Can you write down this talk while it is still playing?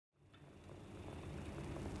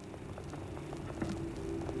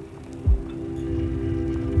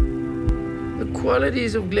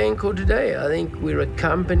qualities of Glencore today. I think we're a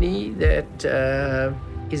company that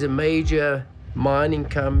is a major mining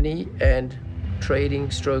company and trading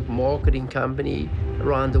 / marketing company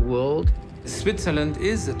around the world. Switzerland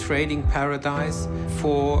is a trading paradise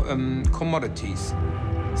for commodities.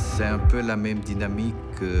 C'est un peu la même dynamique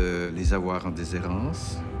que les avoirs en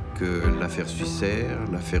déshérence, que l'affaire Schweizer,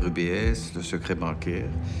 l'affaire UBS, le secret bancaire.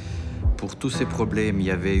 Pour tous ces problèmes, il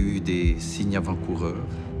y avait eu des signes avant-coureurs.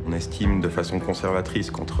 On estime de façon conservatrice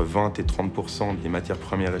qu'entre 20 et 30% des matières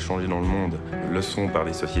premières échangées dans le monde le sont par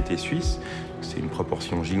les sociétés suisses. C'est une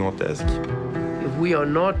proportion gigantesque. If we are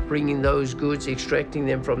not bringing those goods, extracting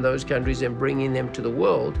them from those countries and bringing them to the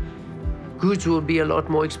world, goods will be a lot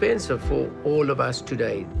more expensive for all of us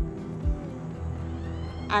today.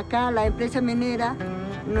 Acá la empresa minera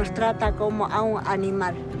nos trata como a un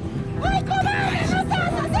animal.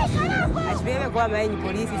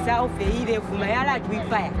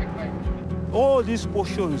 All these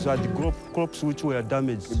portions are the crops which were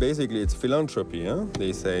damaged. Basically, it's philanthropy, huh?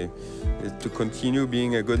 They say, to continue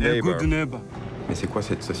being a good neighbor. Good neighbor. Mais c'est quoi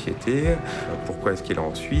cette société? Pourquoi est-ce qu'elle est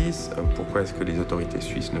en Suisse? Pourquoi est-ce que les autorités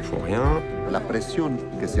suisses ne font rien? La presión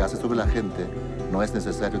que se hace sobre la gente no es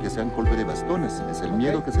necesario que sean golpes de bastones, es el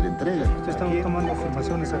miedo que se le entrega. ¿Ustedes están tomando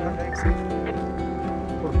formaciones acá? Sí.